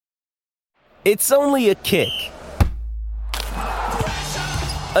It's only a kick,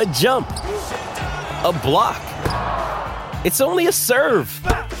 a jump, a block. It's only a serve.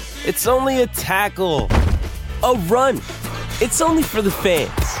 It's only a tackle, a run. It's only for the fans.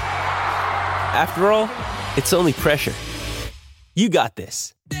 After all, it's only pressure. You got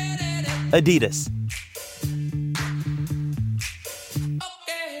this. Adidas.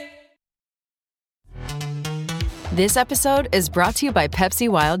 This episode is brought to you by Pepsi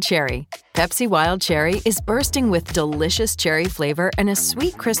Wild Cherry. Pepsi Wild Cherry is bursting with delicious cherry flavor and a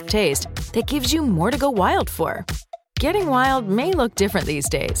sweet, crisp taste that gives you more to go wild for. Getting wild may look different these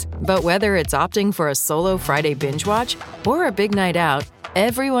days, but whether it's opting for a solo Friday binge watch or a big night out,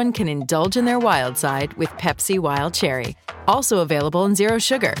 everyone can indulge in their wild side with Pepsi Wild Cherry. Also available in Zero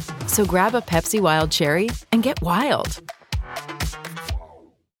Sugar. So grab a Pepsi Wild Cherry and get wild.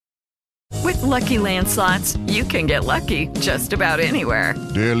 With Lucky Land Slots, you can get lucky just about anywhere.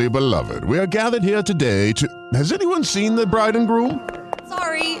 Dearly beloved, we are gathered here today to... Has anyone seen the bride and groom?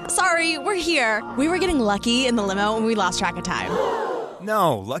 Sorry, we're here. We were getting lucky in the limo and we lost track of time.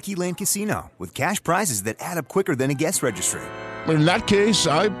 No, Lucky Land Casino, with cash prizes that add up quicker than a guest registry. In that case,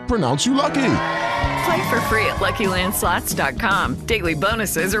 I pronounce you lucky. Play for free at LuckyLandSlots.com. Daily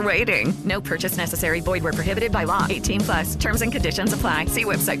bonuses are waiting. No purchase necessary. Void where prohibited by law. 18+. Terms and conditions apply. See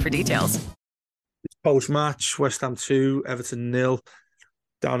website for details. Post-match, West Ham 2, Everton 0,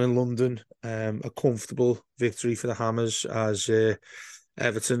 down in London. A comfortable victory for the Hammers as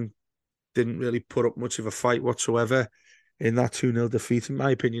Everton didn't really put up much of a fight whatsoever in that 2-0 defeat. In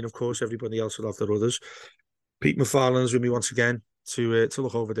my opinion, of course, everybody else will have their others. Pete McFarlane's with me once again to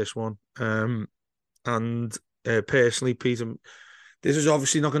look over this one. Personally, Peter, this is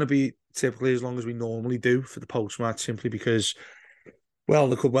obviously not going to be typically as long as we normally do for the post-match, simply because, well,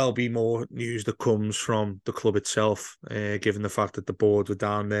 there could well be more news that comes from the club itself, given the fact that the board were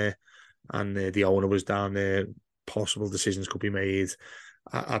down there and the owner was down there. Possible decisions could be made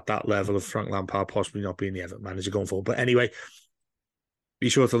at that level of Frank Lampard possibly not being the Everton manager going forward. But anyway, be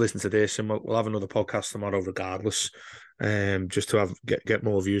sure to listen to this, and we'll have another podcast tomorrow regardless, just to get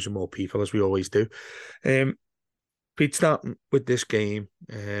more views and more people, as we always do. Pete, starting with this game,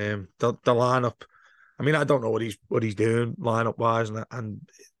 the lineup. I mean, I don't know what he's doing lineup wise, and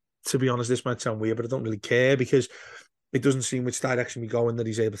to be honest, this might sound weird, but I don't really care because it doesn't seem which direction we go in that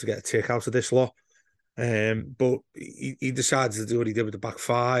he's able to get a tick out of this lot. But he decided to do what he did with the back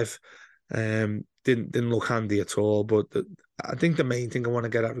five. Didn't look handy at all. But I think the main thing I want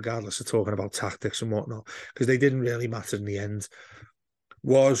to get at, regardless of talking about tactics and whatnot, because they didn't really matter in the end,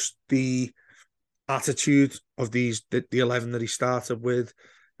 was the attitude of the 11 that he started with.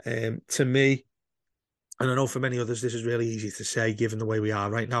 To me, and I know for many others this is really easy to say given the way we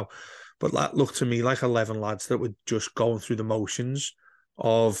are right now, but that looked to me like 11 lads that were just going through the motions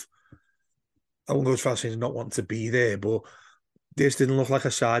of, I won't go as far as saying not wanting to be there, but this didn't look like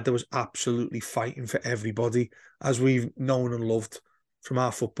a side that was absolutely fighting for everybody, as we've known and loved from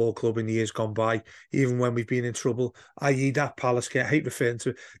our football club in the years gone by, even when we've been in trouble, i.e. that Palace game. I hate referring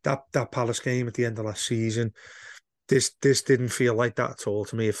to that Palace game at the end of last season. This didn't feel like that at all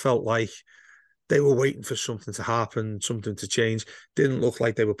to me. It felt like they were waiting for something to happen, something to change. Didn't look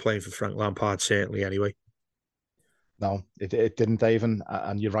like they were playing for Frank Lampard, certainly anyway. No, it didn't, Dave, and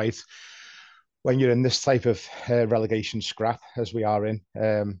you're right. When you're in this type of relegation scrap, as we are in,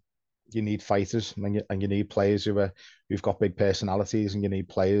 you need fighters, and you need players who've got big personalities, and you need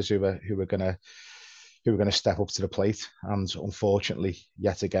players who are going to step up to the plate. And unfortunately,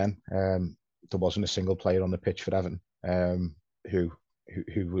 yet again, there wasn't a single player on the pitch for Everton who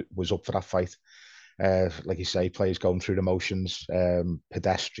was up for that fight. Like you say, players going through the motions,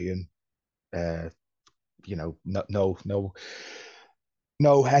 pedestrian,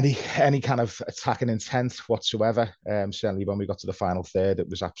 no any kind of attacking intent whatsoever. Certainly when we got to the final third, it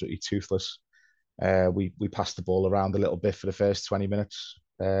was absolutely toothless. We passed the ball around a little bit for the first 20 minutes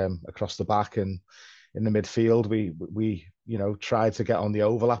across the back, and in the midfield we tried to get on the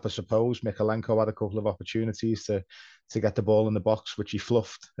overlap, I suppose. Mikalenko had a couple of opportunities to get the ball in the box, which he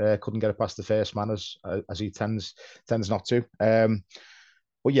fluffed. Couldn't get it past the first man, as he tends not to.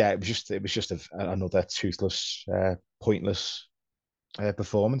 But yeah, it was just another toothless, pointless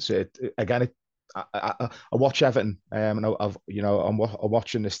performance. I watch Everton, and I'm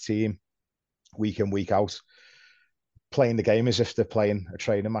watching this team week in, week out, playing the game as if they're playing a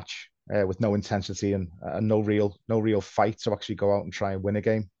training match, with no intensity and no real fight to actually go out and try and win a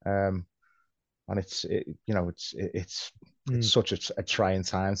game. And it's such a trying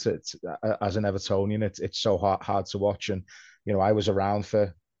time as an Evertonian. It's so hard to watch. And I was around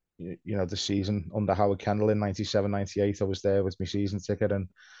for the season under Howard Kendall in 97, 98. I was there with my season ticket, and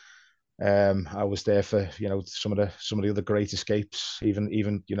I was there for some of the other great escapes,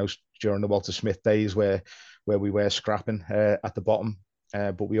 even during the Walter Smith days where we were scrapping at the bottom,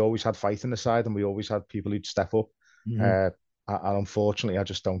 but we always had fight in the side, and we always had people who'd step up. Mm-hmm. And unfortunately, I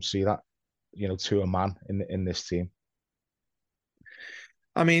just don't see that, to a man in this team.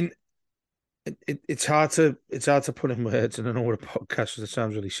 I mean, it's hard to put in words, and I know we're a podcast, so it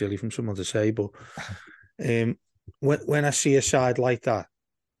sounds really silly from someone to say, but when I see a side like that,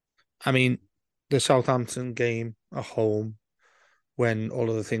 I mean, the Southampton game at home, when all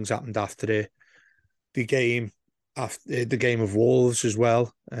of the things happened after it, the game after the game of Wolves as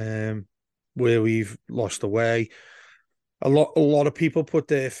well, where we've lost away. A lot of people put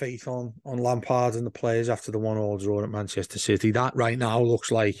their faith on Lampard and the players after the 1-1 draw at Manchester City. That right now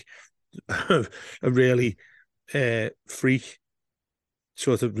looks like a really freak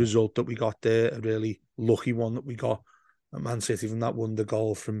sort of result that we got there, a really lucky one that we got at Man City from that wonder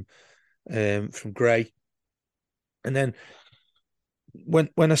goal from Gray. And then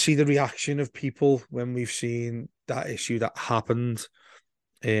when I see the reaction of people when we've seen that issue that happened,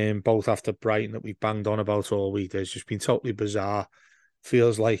 both after Brighton that we've banged on about all week, it's just been totally bizarre.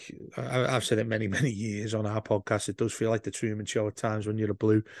 Feels like I've said it many years on our podcast. It does feel like the Truman Show at times when you're a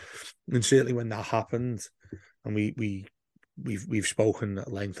Blue, and certainly when that happened, and we've spoken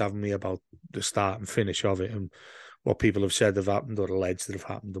at length, haven't we, about the start and finish of it and what people have said have happened or alleged that have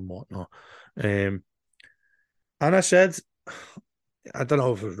happened and whatnot. And I said, I don't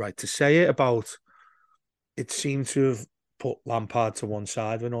know if it was right to say it, about it seemed to have put Lampard to one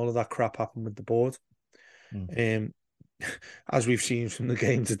side when all of that crap happened with the board. As we've seen from the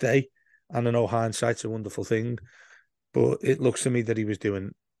game today, and I know hindsight's a wonderful thing, but it looks to me that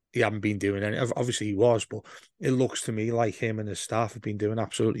he hadn't been doing any. Obviously he was, but it looks to me like him and his staff have been doing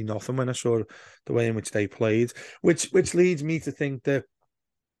absolutely nothing when I saw the way in which they played, which leads me to think that,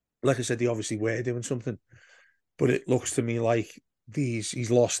 like I said, they obviously were doing something, but it looks to me like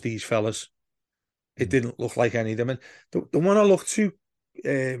he's lost these fellas. It didn't look like any of them. And the one I looked to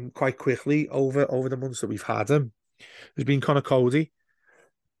quite quickly over the months that we've had him has been Connor Cody.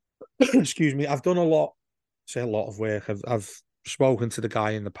 Excuse me. I've done a lot of work. I've spoken to the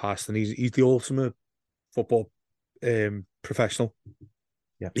guy in the past, and he's the ultimate football professional.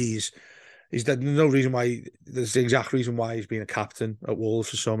 Yeah. There's no reason why. There's the exact reason why he's been a captain at Wolves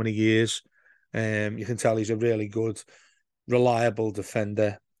for so many years. You can tell he's a really good, reliable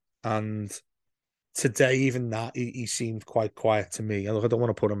defender, and today, even that, he seemed quite quiet to me. Look, I don't want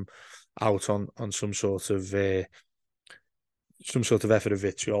to put him out on some sort of effort of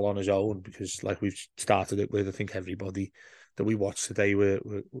vitriol on his own, because like we've started it with, I think everybody that we watched today were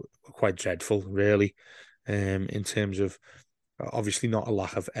quite dreadful, really, in terms of obviously not a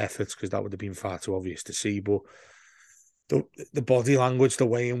lack of effort, because that would have been far too obvious to see, but the body language, the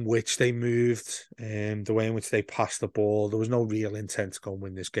way in which they moved, the way in which they passed the ball, there was no real intent to go and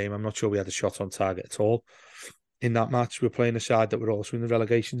win this game. I'm not sure we had a shot on target at all in that match. We're playing a side that were also in the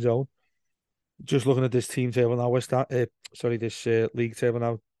relegation zone. Just looking at this team table now, this league table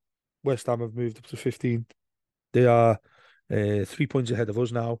now, West Ham have moved up to 15. They are 3 points ahead of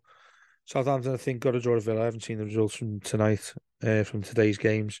us now. Southampton, I think, got a draw at Villa. I haven't seen the results from tonight, from today's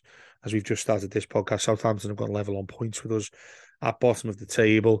games, as we've just started this podcast. Southampton have got level on points with us at bottom of the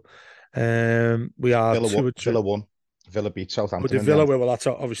table. We are Villa won. Villa beat Southampton. But the Villa, well, that's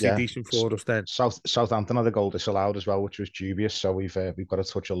obviously decent for us then. Southampton had a goal disallowed as well, which was dubious. So we've got a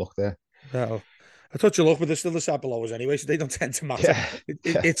touch of luck there. Well, a touch of luck, but they're still the side below us anyway, so they don't tend to matter.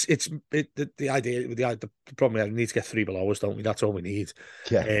 The idea, the problem is we need to get 3 below us, don't we? That's all we need.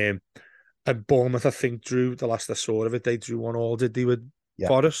 Yeah. And Bournemouth, I think, drew, the last I saw of it, they drew 1-1, did they, with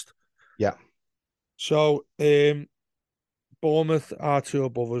Forest? Yeah. So, Bournemouth are 2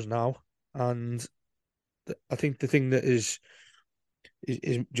 above us now, and I think the thing that is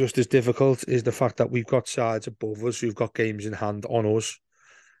just as difficult is the fact that we've got sides above us who've got games in hand on us,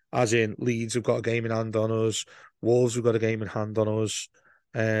 as in Leeds have got a game in hand on us, Wolves have got a game in hand on us,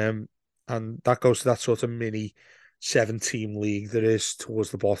 and that goes to that sort of mini 7-team league there is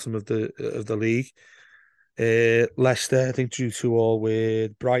towards the bottom of the league. Leicester, I think, drew 2-2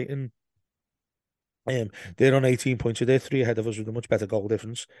 with Brighton. They're on 18 points, so they're 3 ahead of us with a much better goal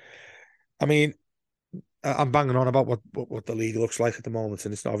difference. I mean, I'm banging on about what the league looks like at the moment,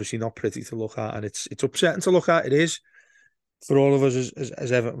 and it's obviously not pretty to look at, and it's upsetting to look at. It is for all of us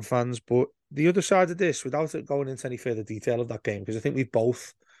as Everton fans, but the other side of this, without it going into any further detail of that game, because I think we've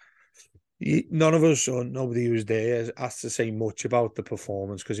both, none of us or nobody who was there has to say much about the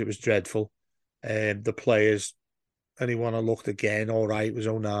performance, because it was dreadful. The players, anyone I looked again, all right, was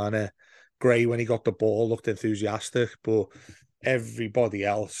Onana. Gray, when he got the ball, looked enthusiastic, but everybody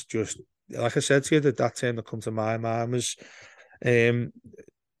else just like I said to you, that term that come to my mind was they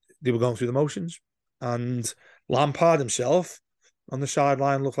were going through the motions. And Lampard himself on the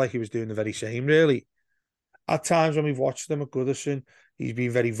sideline looked like he was doing the very same, really. At times when we've watched him at Goodison, he's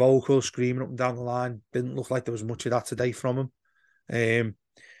been very vocal, screaming up and down the line. Didn't look like there was much of that today from him.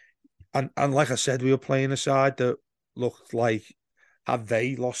 And like I said, we were playing a side that looked like, had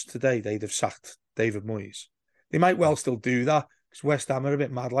they lost today, they'd have sacked David Moyes. They might well still do that because West Ham are a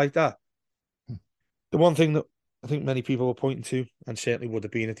bit mad like that. The one thing that I think many people were pointing to, and certainly would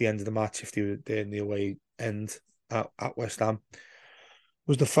have been at the end of the match if they were there in the away end at West Ham,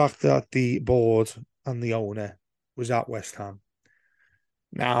 was the fact that the board and the owner was at West Ham.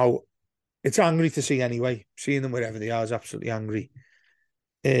 Now, it's angry to see anyway. Seeing them wherever they are is absolutely angry.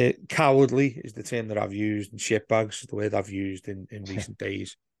 Cowardly is the term that I've used, and shitbags is the word I've used in recent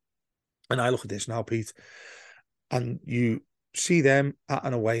days. And I look at this now, Pete, and you see them at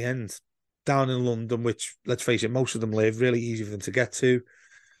an away end down in London, which, let's face it, most of them live really easy for them to get to.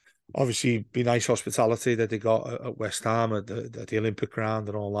 Obviously, be nice hospitality that they got at West Ham, at the Olympic ground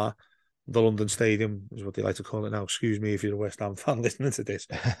and all that. The London Stadium is what they like to call it now. Excuse me if you're a West Ham fan listening to this.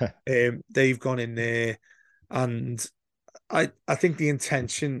 They've gone in there, and I think the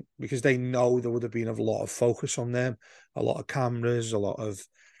intention, because they know there would have been a lot of focus on them, a lot of cameras, a lot of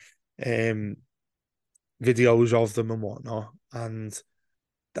videos of them and whatnot, and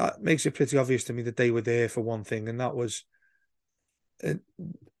that makes it pretty obvious to me that they were there for one thing, and that was an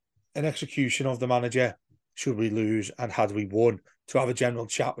execution of the manager. Should we lose and had we won, to have a general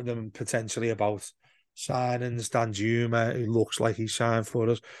chat with them potentially about signings. Danjuma, who looks like he's signed for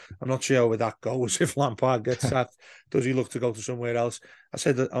us. I'm not sure where that goes if Lampard gets sacked. Does he look to go to somewhere else? I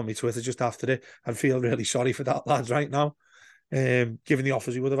said that on my Twitter just after it. I feel really sorry for that lads right now, given the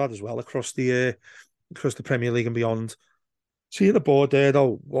offers he would have had as well across the Premier League and beyond. Seeing the board there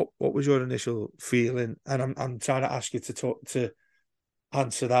though, what was your initial feeling? And I'm trying to ask you to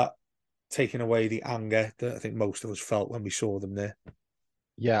answer that, taking away the anger that I think most of us felt when we saw them there.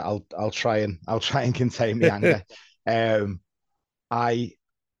 Yeah, I'll try and contain my anger. There's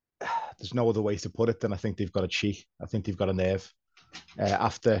no other way to put it than I think they've got a cheek. I think they've got a nerve.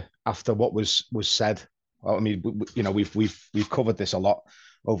 After what was said, I mean, we've covered this a lot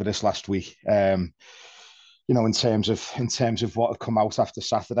over this last week. In terms of what had come out after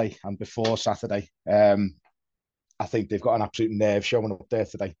Saturday and before Saturday, I think they've got an absolute nerve showing up there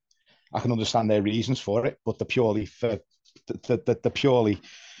today. I can understand their reasons for it, but the purely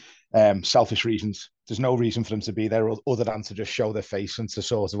selfish reasons. There's no reason for them to be there other than to just show their face and to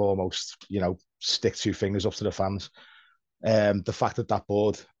sort of almost, stick two fingers up to the fans. The fact that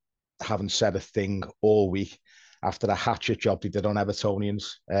board haven't said a thing all week after the hatchet job they did on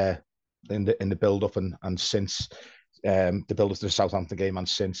Evertonians in the build up and since the build up to the Southampton game, and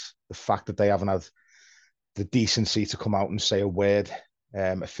since, the fact that they haven't had the decency to come out and say a word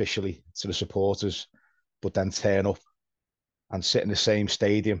officially to the supporters, but then turn up and sit in the same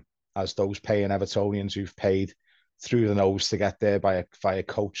stadium as those paying Evertonians who've paid through the nose to get there via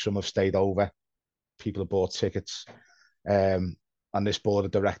coach. Some have stayed over. People have bought tickets. And this board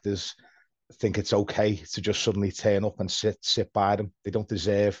of directors think it's okay to just suddenly turn up and sit by them. They don't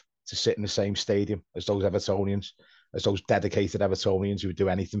deserve to sit in the same stadium as those Evertonians, as those dedicated Evertonians who would do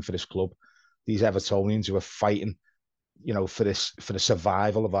anything for this club. These Evertonians who are fighting, for the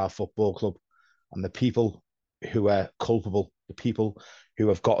survival of our football club, and the people who are culpable, the people who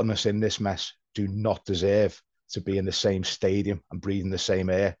have gotten us in this mess, do not deserve to be in the same stadium and breathing the same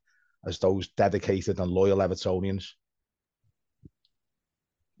air as those dedicated and loyal Evertonians.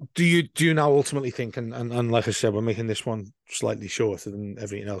 Do you now ultimately think, and like I said, we're making this one slightly shorter than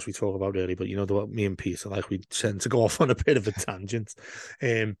everything else we talk about really, but me and Peter, like, we tend to go off on a bit of a tangent.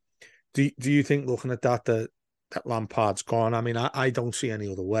 Do you think, looking at that Lampard's gone? I mean, I don't see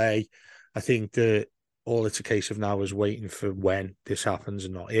any other way. I think that all it's a case of now is waiting for when this happens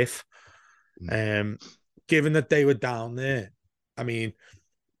and not if. Given that they were down there, I mean,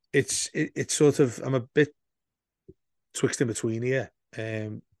 it's sort of, I'm a bit twixt in between here.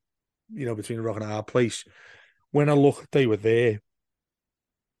 Between a rock and a hard place. When I look, they were there.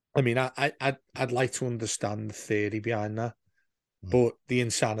 I mean, I'd like to understand the theory behind that, but the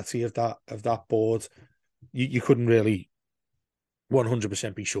insanity of that board, you couldn't really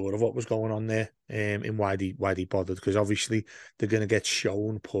 100% be sure of what was going on there, and why they bothered, because obviously they're going to get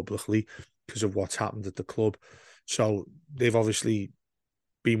shown publicly because of what's happened at the club. So they've obviously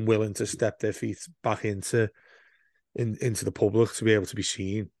been willing to step their feet back into the public to be able to be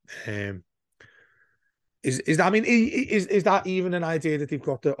seen. Is that even an idea that they've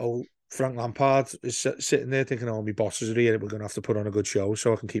got that, Frank Lampard is sitting there thinking, oh, my bosses are here, we're going to have to put on a good show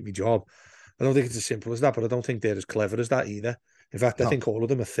so I can keep my job. I don't think it's as simple as that, but I don't think they're as clever as that either. In fact, I think all of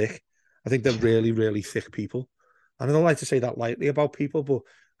them are thick. I think they're really, really thick people. And I don't like to say that lightly about people, but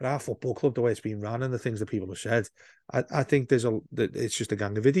at our football club, the way it's been run and the things that people have said, I think it's just a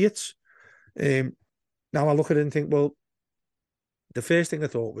gang of idiots. Now I look at it and think, well, the first thing I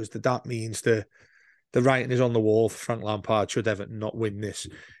thought was that means the writing is on the wall for Frank Lampard should Everton not win this.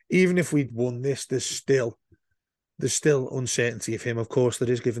 Even if we'd won this, there's still uncertainty of him. Of course, there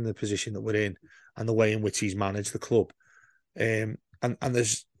is, given the position that we're in and the way in which he's managed the club. And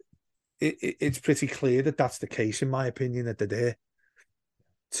it's pretty clear that that's the case, in my opinion, that they're there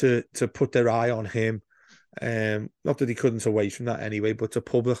to put their eye on him. Not that he couldn't away from that anyway, but to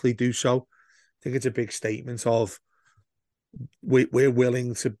publicly do so, I think it's a big statement of we're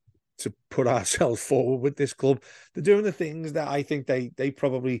willing to put ourselves forward with this club. They're doing the things that I think they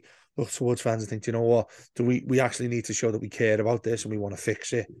probably look towards fans and think, you know what, we actually need to show that we care about this and we want to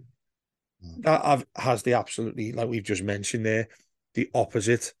fix it. That has the absolutely, like we've just mentioned there, the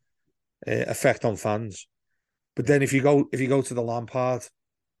opposite effect on fans. But then if you go to the Lampard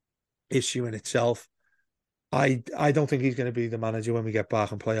issue in itself, I don't think he's going to be the manager when we get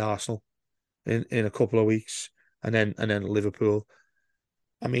back and play Arsenal in a couple of weeks, and then Liverpool.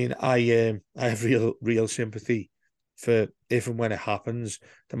 I mean, I have real sympathy for if and when it happens.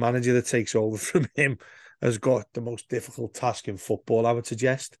 The manager that takes over from him has got the most difficult task in football, I would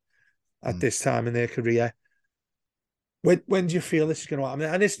suggest, at this time in their career. When do you feel this is going to happen?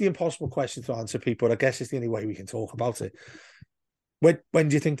 And it's the impossible question to answer, people, but I guess it's the only way we can talk about it. When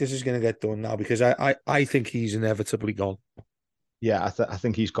do you think this is going to get done now? Because I think he's inevitably gone. Yeah, I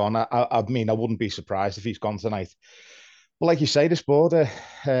think he's gone. I mean, I wouldn't be surprised if he's gone tonight. But like you say, this board,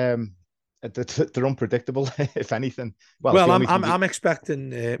 they're unpredictable, if anything. Well, I'm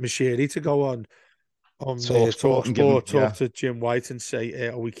expecting Mashiri to go on talk to Jim White and say,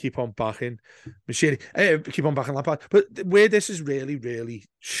 we keep on backing Mashiri, keep on backing Lampard. But where this is really, really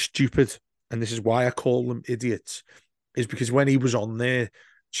stupid, and this is why I call them idiots, is because when he was on there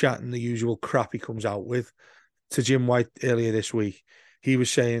chatting the usual crap he comes out with to Jim White earlier this week, he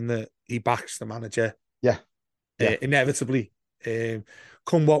was saying that he backs the manager. Yeah. Inevitably.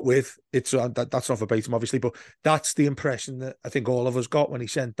 Come what with, it's that's not verbatim, obviously, but that's the impression that I think all of us got when he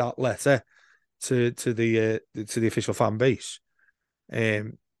sent that letter to the official fan base.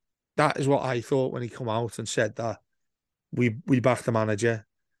 That is what I thought when he come out and said that we back the manager.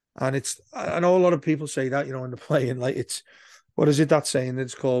 And I know a lot of people say that, in the playing, like it's, what is it that saying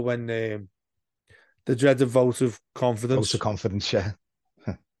that's called when the dreaded vote of confidence? Vote of confidence, yeah.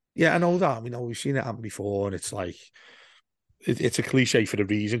 Yeah, I know that. We've seen it happen before, and it's like it's a cliche for a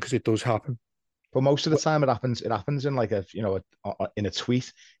reason, because it does happen. But most of the time, it happens in like in a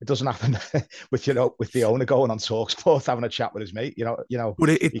tweet. It doesn't happen with the owner going on TalkSport having a chat with his mate. But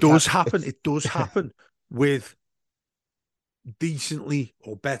it does happen. It does happen with decently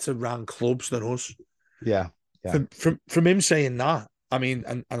or better ranked clubs than us. Yeah. From him saying that, I mean,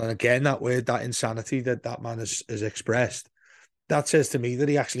 and again, that word, that insanity that man has expressed, that says to me that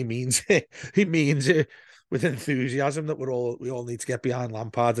he actually means it. He means it with enthusiasm, that we all need to get behind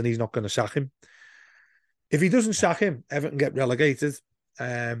Lampard, and he's not going to sack him. If he doesn't sack him, Everton get relegated.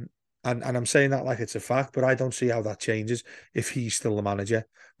 And I'm saying that like it's a fact, but I don't see how that changes if he's still the manager,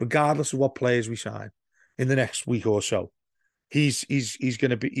 regardless of what players we sign in the next week or so. He's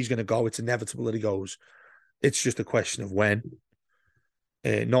going to go. It's inevitable that he goes. It's just a question of when,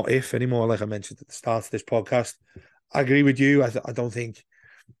 not if anymore. Like I mentioned at the start of this podcast, I agree with you. I don't think.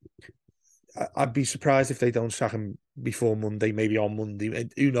 I'd be surprised if they don't sack him before Monday, maybe on Monday.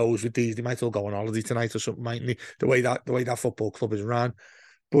 Who knows with these? They might all go on holiday tonight or something, mightn't they? The way that football club is run.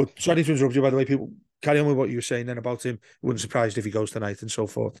 But sorry to interrupt you, by the way, people. Carry on with what you were saying then about him. It wouldn't surprise if he goes tonight and so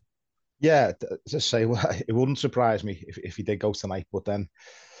forth. Yeah, just say, well, it wouldn't surprise me if he did go tonight. But then,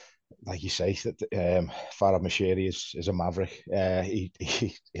 like you say, Farhad Moshiri is a maverick.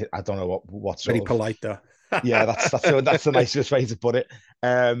 He I don't know what sort very polite there. Yeah, that's the nicest way to put it.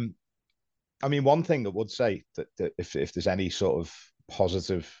 I mean, one thing that would say that if there's any sort of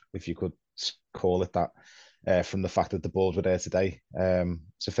positive, if you could call it that, from the fact that the Bulls were there today,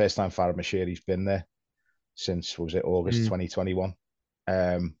 it's the first time Farhad Moshiri's been there since, was it August 2021?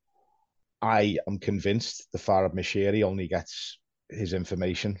 I am convinced the Farhad Moshiri only gets his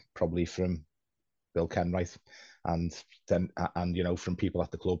information probably from Bill Kenwright and from people at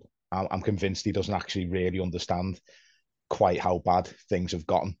the club. I'm convinced he doesn't actually really understand quite how bad things have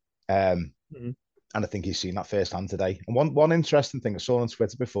gotten. And I think he's seen that firsthand today. And one interesting thing I saw on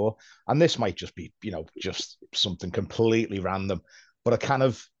Twitter before, and this might just be, just something completely random, but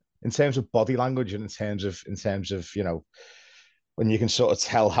in terms of body language and in terms of when you can sort of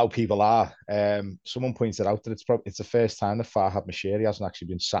tell how people are. Someone pointed out that it's the first time that Farhad Moshiri hasn't actually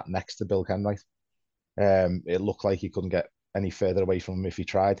been sat next to Bill Kenwright. It looked like he couldn't get any further away from him if he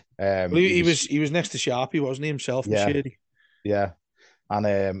tried. Well, he was next to Sharpie, wasn't he himself? Yeah, Moshiri? yeah.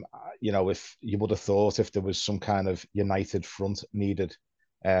 And if you would have thought if there was some kind of united front needed,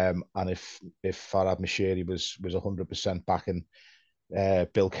 and if Farhad Moshiri was 100% backing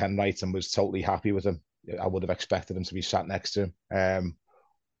Bill Kenwright and was totally happy with him, I would have expected him to be sat next to him.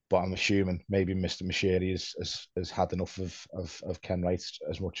 But I'm assuming maybe Mr. Moshiri has had enough of Kenwright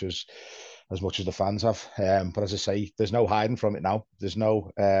as much as the fans have. But as I say, there's no hiding from it now. There's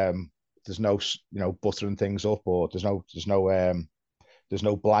no buttering things up, or there's no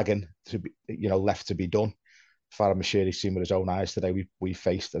blagging to be left to be done. Farhad Moshiri's seen with his own eyes today. We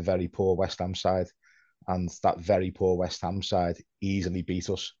faced a very poor West Ham side, and that very poor West Ham side easily beat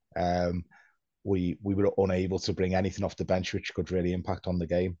us. We were unable to bring anything off the bench which could really impact on the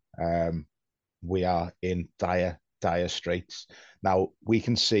game. We are in dire straits. Now, we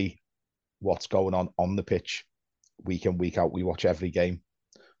can see what's going on the pitch week in, week out. We watch every game.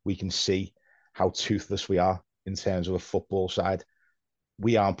 We can see how toothless we are in terms of a football side.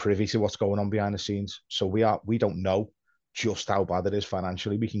 We aren't privy to what's going on behind the scenes. So we don't know just how bad it is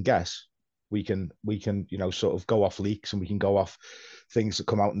financially. We can guess. We can sort of go off leaks, and we can go off things that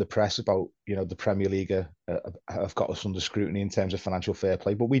come out in the press about the Premier League have got us under scrutiny in terms of financial fair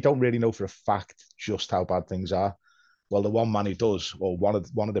play, but we don't really know for a fact just how bad things are. Well, the one man who does, or one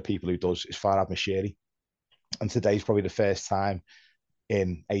of the people who does, is Farhad Moshiri, and today's probably the first time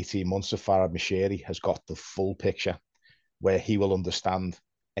in 18 months that Farhad Moshiri has got the full picture, where he will understand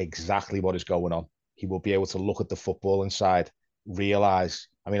exactly what is going on. He will be able to look at the football inside, realise.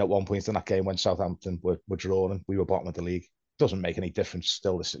 I mean, at one point in that game when Southampton were drawing, we were bottom of the league. Doesn't make any difference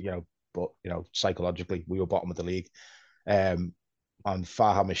still, but psychologically we were bottom of the league. And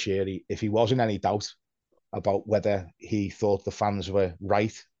Farhad Moshiri, if he was in any doubt about whether he thought the fans were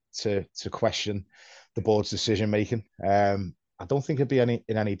right to question the board's decision making, I don't think he'd be in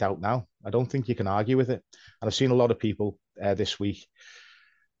any doubt now. I don't think you can argue with it. And I've seen a lot of people this week,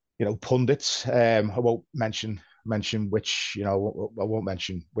 pundits. I won't mention which, I won't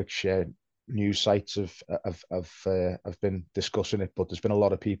mention which news sites have been discussing it, but there's been a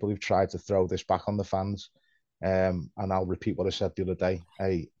lot of people who've tried to throw this back on the fans. And I'll repeat what I said the other day: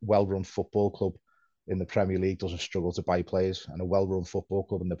 a well-run football club in the Premier League doesn't struggle to buy players, and a well-run football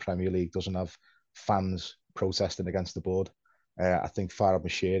club in the Premier League doesn't have fans protesting against the board. I think Farhad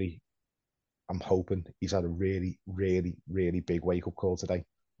Moshiri, I'm hoping he's had a really, really, really big wake-up call today.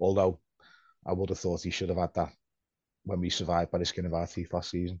 Although I would have thought he should have had that when we survived by the skin of our teeth last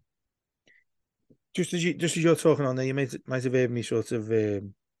season. Just as you're talking on there, you might have heard me sort of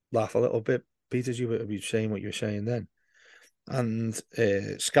laugh a little bit, Peter, as you were saying what you were saying then. And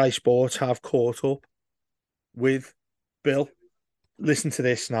Sky Sports have caught up with Bill. Listen to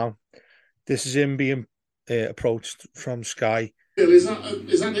this now. This is him being approached from Sky. Bill, is that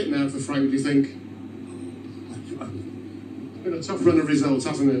it now for Frank, do you think? It's been a tough run of results,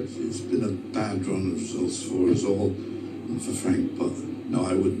 hasn't it? It's been a bad run of results for us all, and for Frank, but no,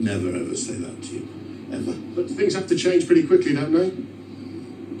 I would never ever say that to you, ever. But things have to change pretty quickly, don't they?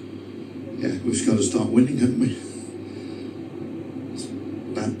 Yeah, we've just got to start winning, haven't we? It's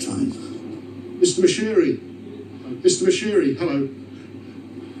bad time. Mr. Moshiri, hello.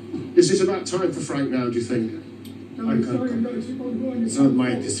 Is it about time for Frank now, do you think? It's not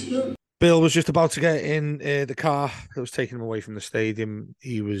my decision. Bill was just about to get in the car that was taking him away from the stadium.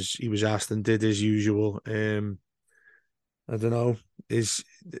 He was asked and did as usual. I don't know, is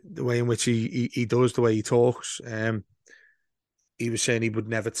the way in which he does, the way he talks. He was saying he would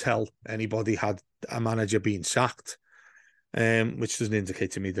never tell anybody had a manager been sacked, which doesn't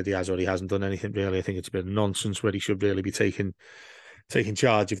indicate to me that he has or he hasn't done anything really. I think it's a bit of nonsense where he should really be taking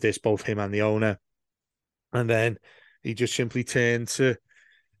charge of this, both him and the owner. And then he just simply turned to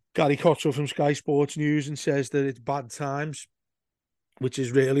Gary Cottrell from Sky Sports News and says that it's bad times, which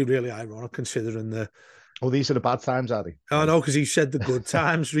is really, really ironic considering the... Oh, these are the bad times, are they? Oh, no, because he said the good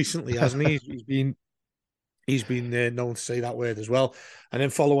times recently, hasn't he? He's been known to say that word as well. And then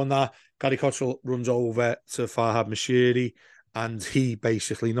following that, Gary Cottrell runs over to Farhad Moshiri, and he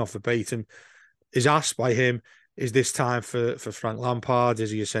basically, not verbatim, is asked by him, is this time for Frank Lampard?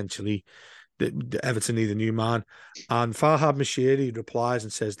 Is he essentially... Everton need a new man? And Farhad Moshiri replies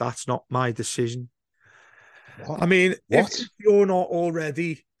and says, that's not my decision. What? I mean, what? If you're not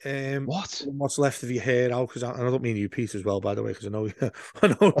already What? What's left of your hair out? Because I don't mean you, Pete, as well, by the way, because I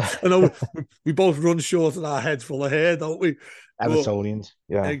know we both run short and our heads full of hair, don't we? Evertonians,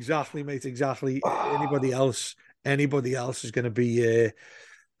 yeah. Exactly, mate. Exactly. Anybody else is going to be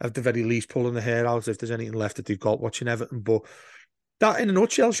at the very least pulling the hair out if there's anything left that they've got watching Everton. But that, in a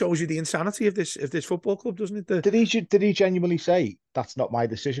nutshell, shows you the insanity of this football club, doesn't it? Did he genuinely say that's not my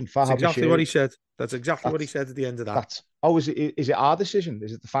decision? That's exactly what he said. That's exactly what he said at the end of that. Is it our decision?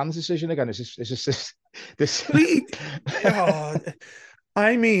 Is it the fans' decision again? Is this?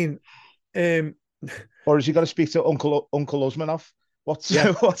 I mean, or is he going to speak to Uncle Usmanov?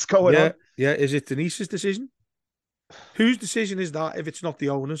 What's going on? Yeah, is it Denise's decision? Whose decision is that if it's not the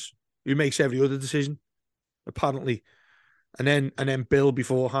owners who makes every other decision? Apparently. And then Bill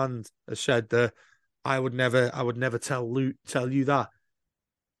beforehand has said that I would never tell you that.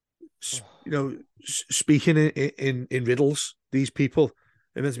 You know, speaking in riddles, these people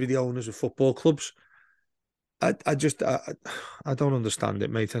are meant to be the owners of football clubs. I don't understand it,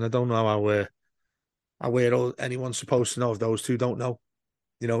 mate, and I don't know how anyone's supposed to know if those two don't know.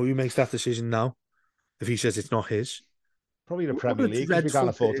 You know, who makes that decision now? If he says it's not his, probably the Premier League, because we can't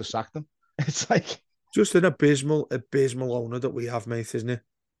afford to sack them. It's like just an abysmal owner that we have, mate, isn't it?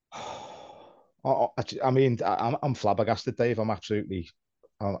 I mean, I'm flabbergasted, Dave. I'm absolutely.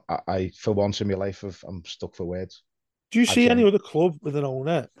 I for once in my life, I'm stuck for words. Do you see any other club with an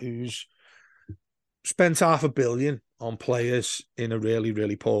owner who's spent $500 million on players in a really,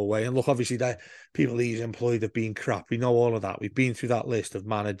 really poor way? And look, obviously, the people he's employed have been crap. We know all of that. We've been through that list of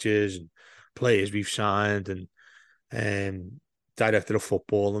managers and players we've signed and director of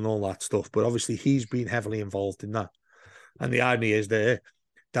football and all that stuff. But obviously, he's been heavily involved in that. And the irony is there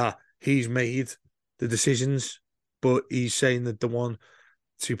that he's made the decisions, but he's saying that the one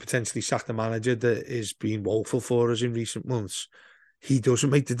to potentially sack the manager that is being woeful for us in recent months, he doesn't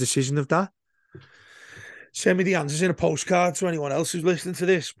make the decision of that. Send me the answers in a postcard to anyone else who's listening to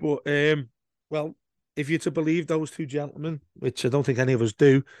this. But, well, if you're to believe those two gentlemen, which I don't think any of us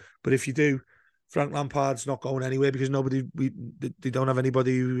do, but if you do, Frank Lampard's not going anywhere because they don't have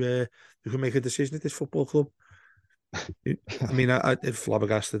anybody who can make a decision at this football club. I mean, it's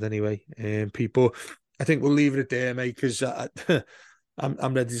flabbergasted anyway. People, I think we'll leave it there, mate, because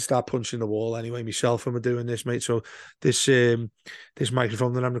I'm ready to start punching the wall anyway myself when we're doing this, mate. So this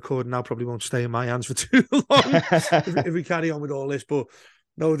microphone that I'm recording now probably won't stay in my hands for too long if we carry on with all this. But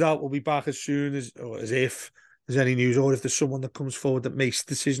no doubt we'll be back as soon as if there's any news, or if there's someone that comes forward that makes the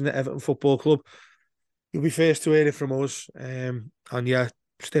decision at Everton Football Club. You'll be first to hear it from us. And yeah,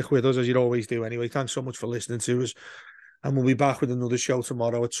 stick with us as you always do anyway. Thanks so much for listening to us. And we'll be back with another show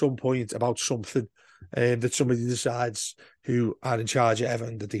tomorrow at some point about something that somebody decides who are in charge of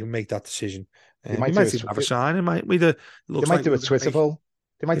Everton, that they can make that decision. They might even have a sign. They might do a Twitter poll.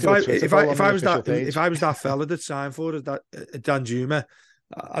 If I was that fella that signed for it, that Dan Juma,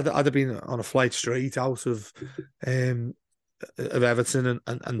 I'd have been on a flight straight out of Everton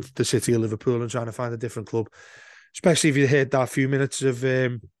and the city of Liverpool and trying to find a different club. Especially if you heard that few minutes of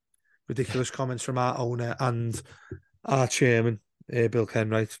ridiculous comments from our owner and our chairman, Bill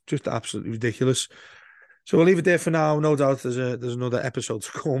Kenwright. Just absolutely ridiculous. So we'll leave it there for now. No doubt there's another episode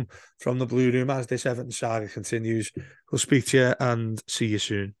to come from the Blue Room as this Everton saga continues. We'll speak to you and see you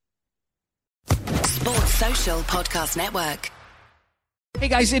soon. Sports Social Podcast Network. Hey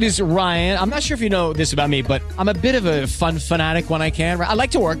guys, it is Ryan. I'm not sure if you know this about me, but I'm a bit of a fun fanatic when I can. I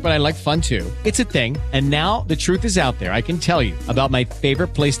like to work, but I like fun too. It's a thing. And now the truth is out there. I can tell you about my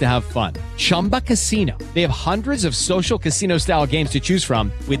favorite place to have fun. Chumba Casino. They have hundreds of social casino style games to choose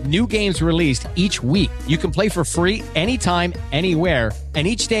from with new games released each week. You can play for free anytime, anywhere. And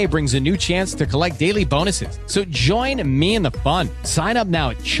each day brings a new chance to collect daily bonuses. So join me in the fun. Sign up now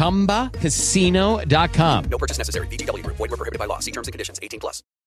at ChumbaCasino.com. No purchase necessary. VGW Group. Void where prohibited by law. See terms and conditions. 18+.